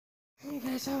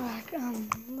guys, I'm back.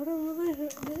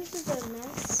 This is a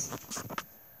mess.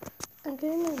 I'm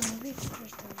getting a movie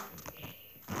first time.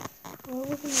 What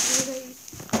we're gonna do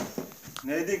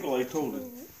Nee, ik al, I told it.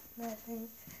 nothing.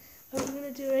 What we're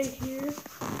gonna do right here,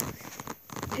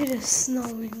 it is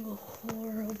snowing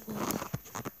horrible.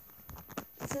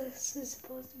 So this is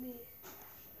supposed to be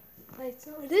light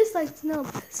snow. It is light snow,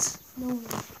 but it's snowing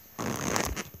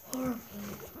horribly.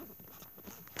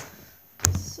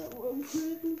 So what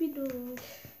we're gonna be doing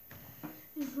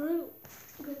is we're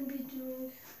gonna be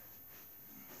doing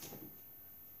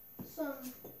some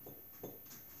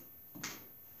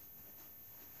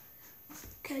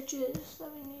catches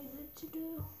that we needed to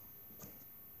do.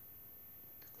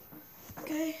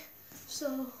 Okay,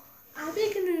 so I have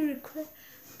been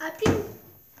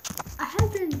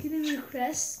getting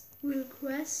requests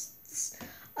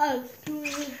of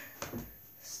doing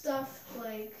stuff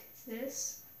like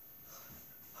this.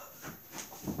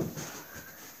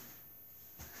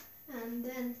 And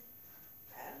then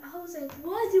I was like,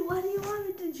 why do you want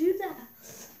me to do that?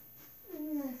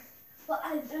 And like, well,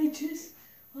 I just,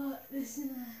 this is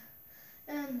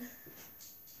and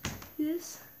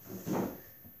this,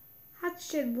 I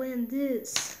should win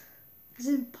this. It's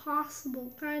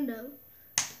impossible, kind of.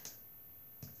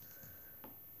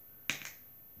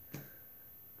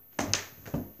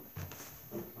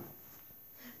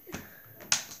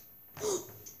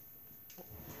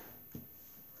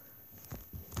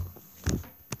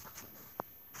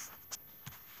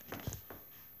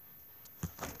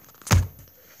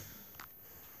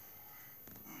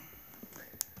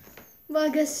 Well,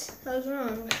 I guess I was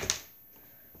wrong.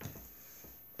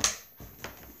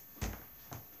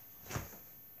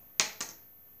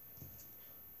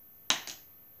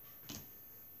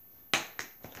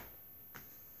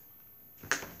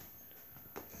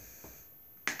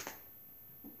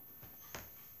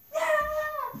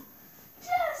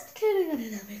 Just kidding, I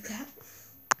didn't make that.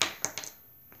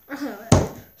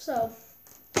 So,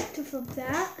 to flip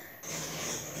that,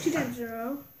 2 times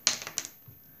 0.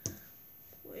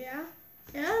 Yeah,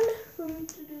 and we're going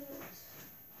to do this.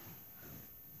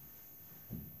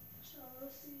 So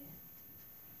let's see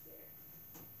here.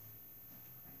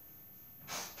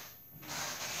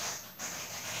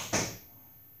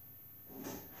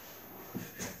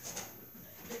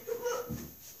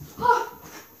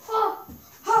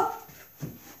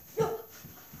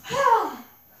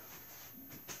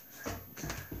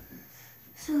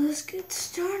 So let's get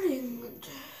started.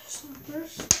 So the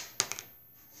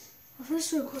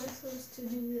first request was to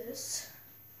do this.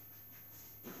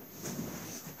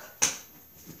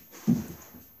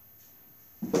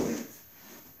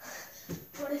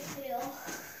 What a fail.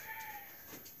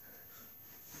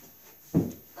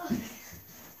 Okay,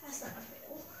 that's not a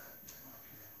fail.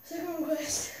 Second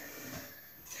request,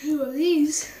 2 of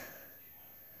these.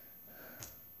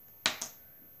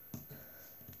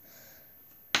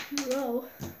 Row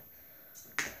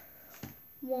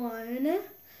 1,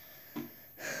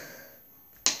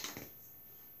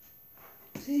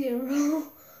 0.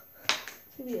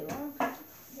 Should be a long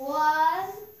 1.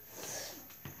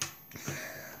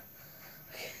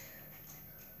 Okay.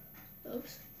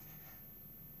 Oops.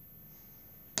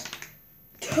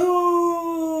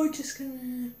 2. Just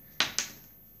gonna.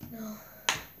 No.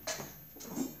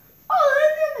 Oh,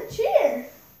 they're in the chair.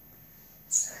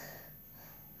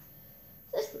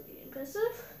 That's pretty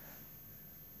impressive.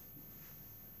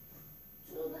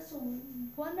 So that's a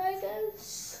 1, I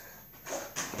guess.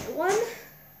 1.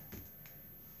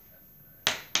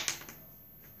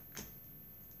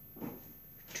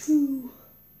 2.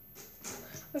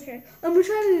 Okay, I'm gonna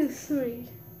try to do 3.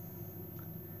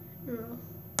 No.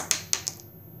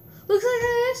 Looks like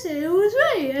I said it was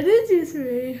right. I did do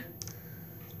 3.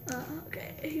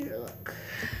 Okay, here, look.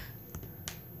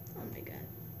 Oh my god.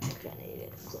 I'm trying to get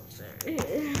it closer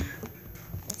here.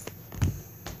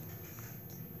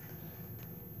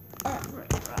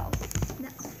 Alright, well, now.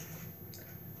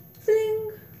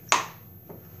 Fling.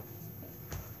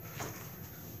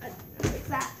 Like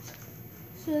that.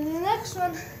 So the next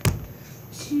one,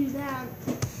 to that.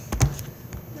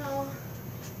 No.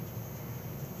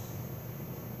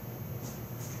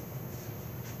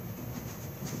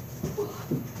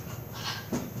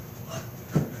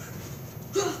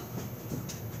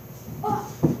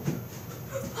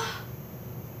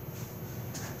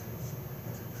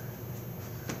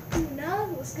 Now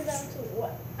let's get down to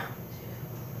what?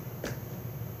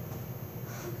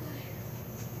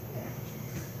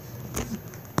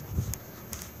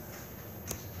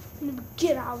 I'm gonna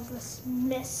get out of this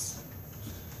mess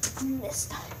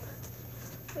time.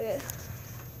 Okay.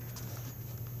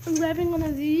 I'm grabbing one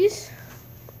of these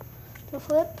to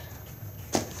flip.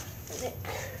 Nick.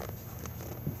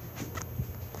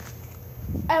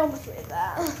 I almost made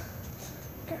that.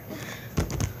 Okay.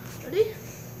 Ready?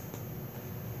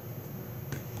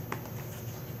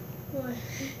 Boy.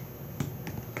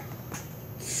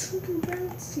 Something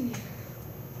bouncy.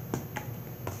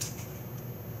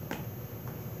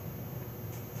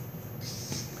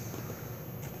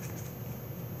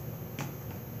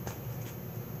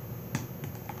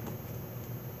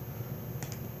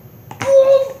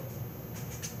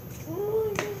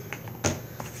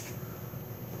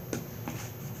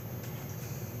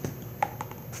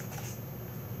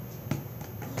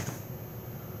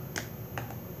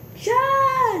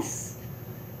 Yes!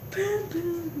 Boom,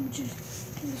 boom. Just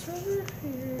this over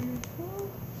here.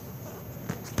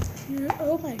 Here.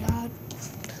 Oh my god.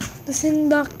 The thing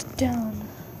knocked down.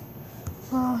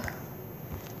 Oh.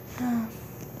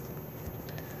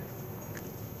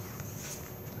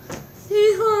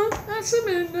 Hee-haw, that's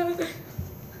Amanda.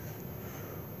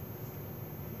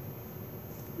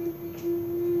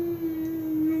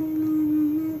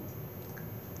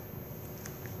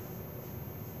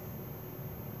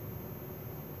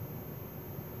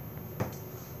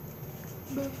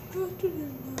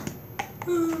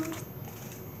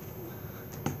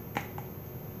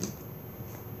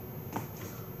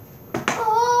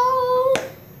 Oh!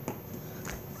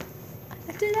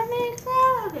 Did I make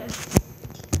that? Okay.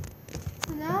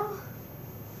 So now,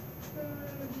 what I'm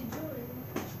going to be doing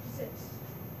is this.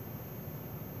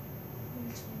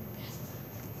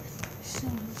 So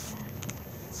bad.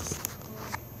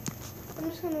 I'm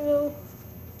just going to go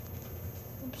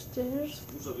upstairs.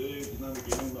 Musa diyor inan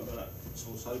gelin bana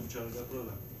sol sahip çağıracak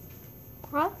burada.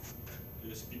 What?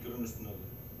 Speaker'ın üstüne de.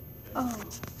 Oh.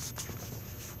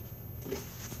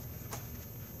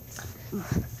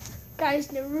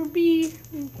 Guys, never be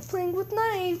playing with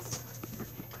knives.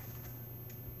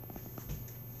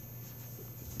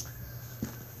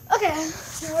 Okay,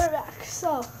 now we're back.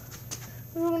 So,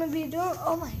 we're gonna be doing.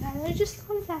 Oh my god, I just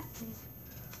thought of that thing.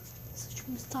 Such a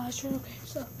massager. Okay,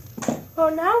 so. Oh,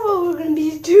 now what we're gonna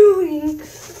be doing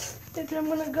is I'm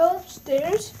gonna go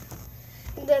upstairs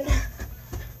and then I'm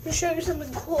gonna show you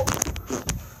something cool.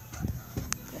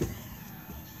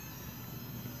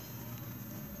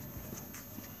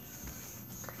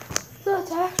 So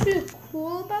what's actually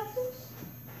cool about this?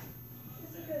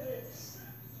 Look at this.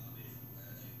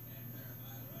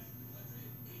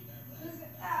 Look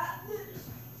at this.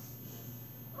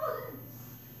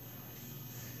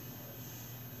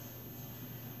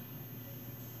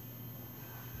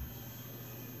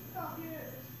 Oh, here it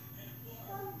is.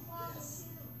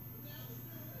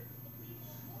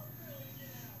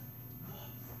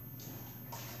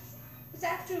 It's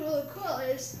actually really cool.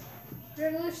 It's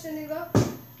revolution and go.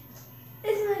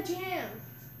 It's my jam.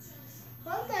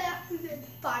 One day I actually did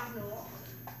 5 in a row.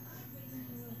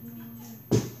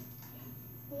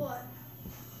 What?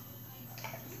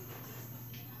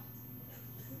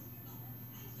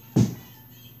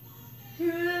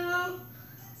 Two,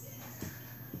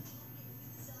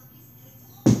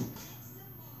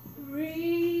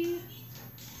 3,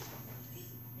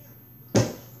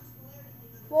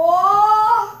 4.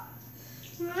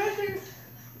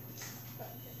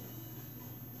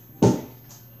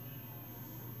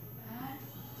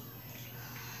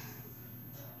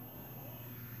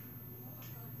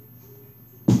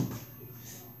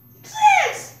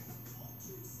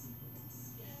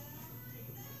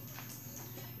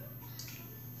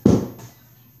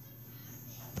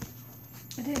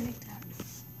 I didn't make that.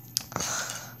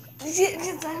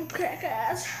 Because I'm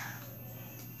crackers.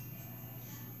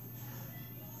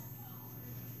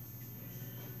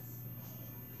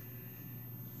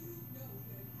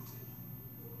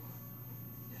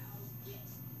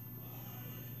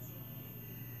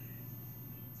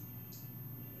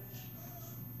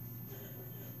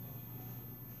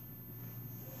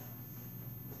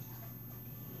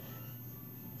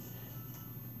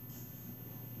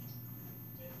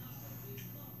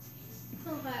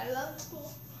 Okay, that's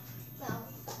cool. Now,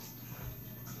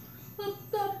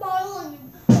 put the bottle and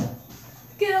you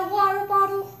get a water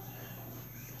bottle.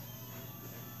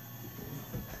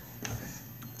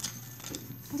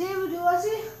 David, do I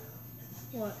see?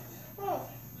 What? Oh.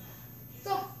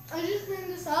 So, I just cleaned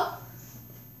this up.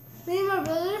 Me and my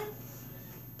brother.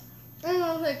 And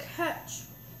I was like, catch.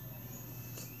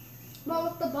 But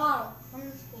with the bottle. I'm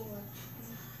just cool.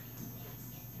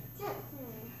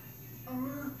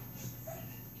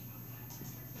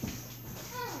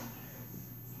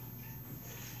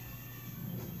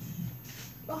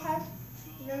 Okay,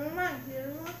 never mind. You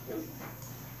don't want to.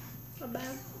 Not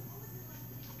bad.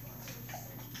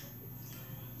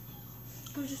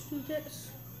 I'll just do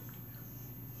this.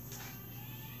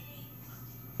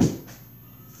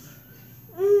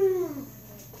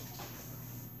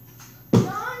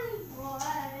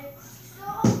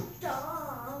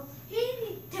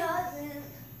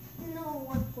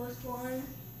 was one.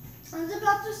 I was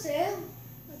about to say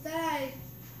that I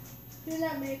did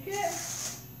not make it,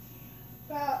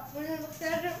 but when I looked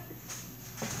at it,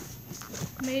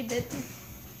 made it.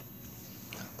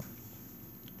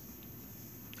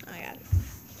 I got it.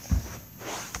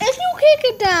 If you kick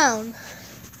it down,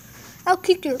 I'll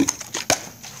kick your